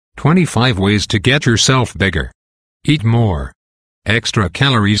25 ways to get yourself bigger. Eat more. Extra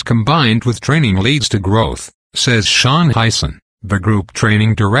calories combined with training leads to growth, says Sean Hyson, the group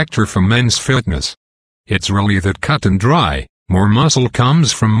training director for Men's Fitness. It's really that cut and dry, more muscle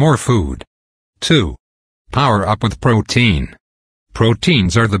comes from more food. 2. Power up with protein.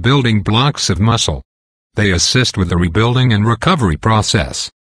 Proteins are the building blocks of muscle. They assist with the rebuilding and recovery process.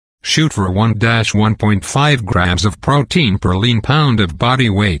 Shoot for 1-1.5 grams of protein per lean pound of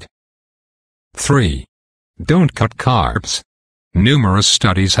body weight. 3. Don't cut carbs. Numerous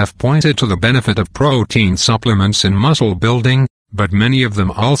studies have pointed to the benefit of protein supplements in muscle building, but many of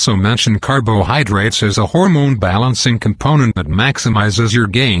them also mention carbohydrates as a hormone-balancing component that maximizes your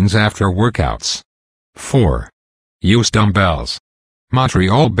gains after workouts. 4. Use dumbbells.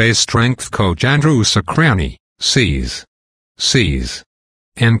 Montreal-based strength coach Andrew Sacrani, Cs.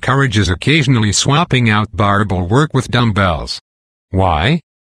 encourages occasionally swapping out barbell work with dumbbells. Why?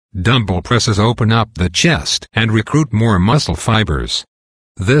 Dumbbell presses open up the chest and recruit more muscle fibers.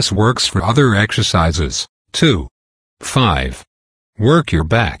 This works for other exercises, too. 5. Work your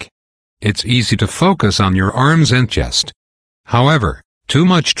back. It's easy to focus on your arms and chest. However, too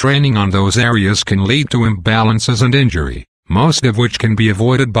much training on those areas can lead to imbalances and injury, most of which can be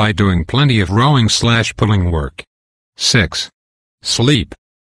avoided by doing plenty of rowing/pulling work. 6. Sleep.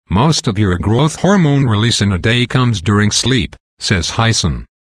 Most of your growth hormone release in a day comes during sleep, says Hyson.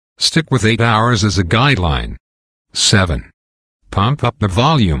 Stick with 8 hours as a guideline. 7. Pump up the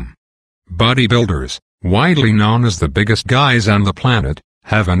volume. Bodybuilders, widely known as the biggest guys on the planet,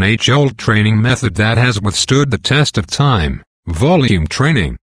 have an age-old training method that has withstood the test of time: volume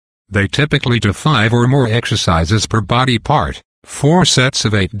training. They typically do 5 or more exercises per body part, 4 sets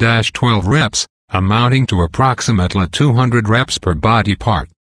of 8-12 reps, amounting to approximately 200 reps per body part.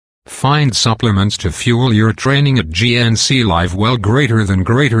 Find supplements to fuel your training at GNC Live well greater than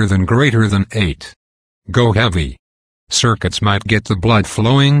 8. Go heavy. Circuits might get the blood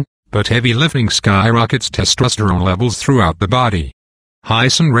flowing, but heavy lifting skyrockets testosterone levels throughout the body.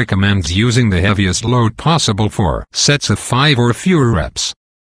 Hyson recommends using the heaviest load possible for sets of 5 or fewer reps.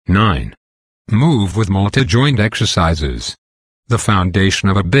 9. Move with multijoint exercises. The foundation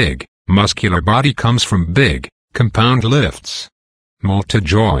of a big, muscular body comes from big, compound lifts.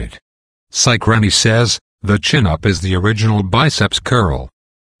 Multijoint. Sacrani says, the chin-up is the original biceps curl.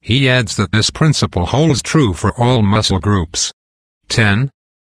 He adds that this principle holds true for all muscle groups. 10.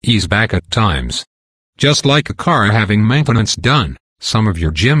 Ease back at times. Just like a car having maintenance done, some of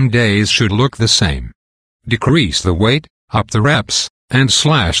your gym days should look the same. Decrease the weight, up the reps, and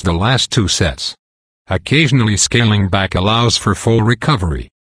slash the last 2 sets. Occasionally scaling back allows for full recovery.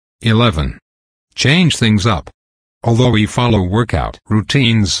 11. Change things up. Although we follow workout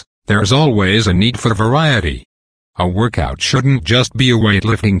routines, there's always a need for variety. A workout shouldn't just be a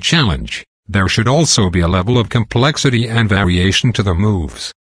weightlifting challenge, there should also be a level of complexity and variation to the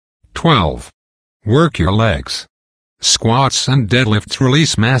moves. 12. Work your legs. Squats and deadlifts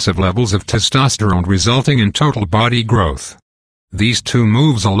release massive levels of testosterone resulting in total body growth. These 2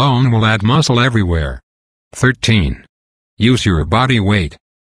 moves alone will add muscle everywhere. 13. Use your body weight.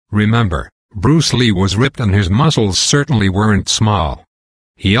 Remember, Bruce Lee was ripped and his muscles certainly weren't small.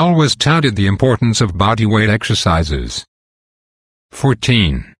 He always touted the importance of bodyweight exercises.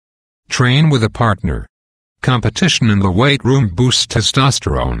 14. Train with a partner. Competition in the weight room boosts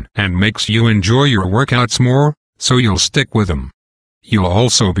testosterone and makes you enjoy your workouts more, so you'll stick with them. You'll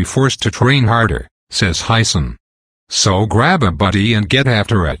also be forced to train harder, says Hyson. So grab a buddy and get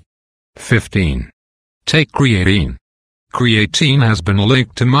after it. 15. Take creatine. Creatine has been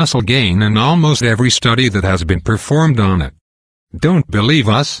linked to muscle gain in almost every study that has been performed on it. Don't believe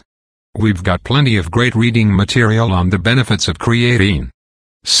us? We've got plenty of great reading material on the benefits of creatine.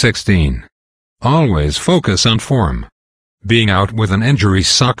 16. Always focus on form. Being out with an injury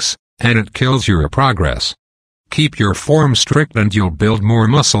sucks, and it kills your progress. Keep your form strict and you'll build more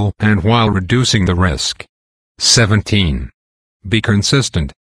muscle and while reducing the risk. 17. Be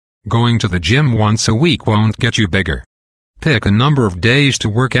consistent. Going to the gym once a week won't get you bigger. Pick a number of days to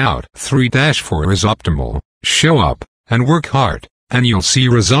work out. 3-4 is optimal. Show up, and work hard, and you'll see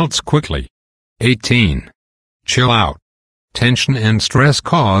results quickly. 18. Chill out. Tension and stress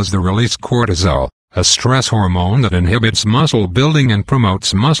cause the release cortisol, a stress hormone that inhibits muscle building and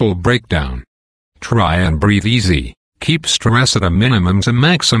promotes muscle breakdown. Try and breathe easy, keep stress at a minimum to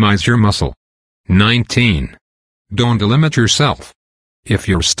maximize your muscle. 19. Don't limit yourself. If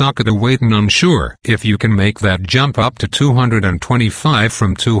you're stuck at a weight and unsure if you can make that jump up to 225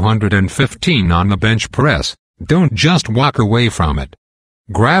 from 215 on the bench press, don't just walk away from it.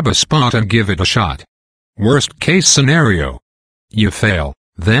 Grab a spot and give it a shot. Worst case scenario. You fail,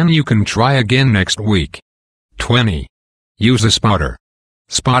 Then you can try again next week. 20. Use a spotter.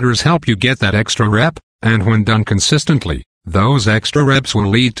 Spotters help you get that extra rep, and when done consistently, those extra reps will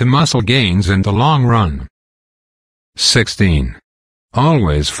lead to muscle gains in the long run. 16.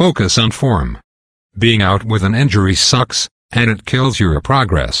 Always focus on form. Being out with an injury sucks, and it kills your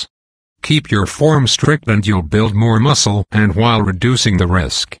progress. Keep your form strict and you'll build more muscle and while reducing the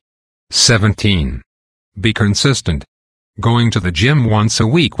risk. 17. Be consistent. Going to the gym once a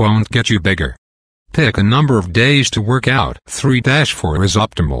week won't get you bigger. Pick a number of days to work out. 3-4 is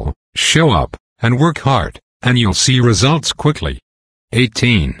optimal. Show up, and work hard, and you'll see results quickly.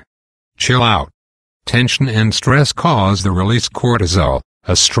 18. Chill out. Tension and stress cause the release cortisol,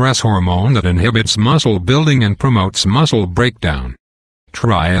 a stress hormone that inhibits muscle building and promotes muscle breakdown.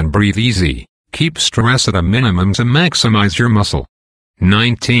 Try and breathe easy. Keep stress at a minimum to maximize your muscle.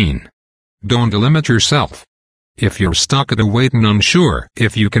 19. Don't limit yourself. If you're stuck at a weight and unsure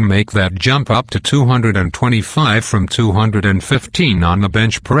if you can make that jump up to 225 from 215 on the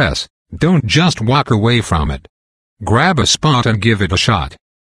bench press, don't just walk away from it. Grab a spot and give it a shot.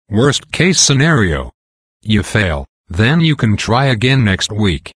 Worst case scenario. You fail, then you can try again next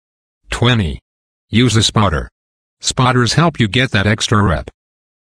week. 20. Use a spotter. Spotters help you get that extra rep,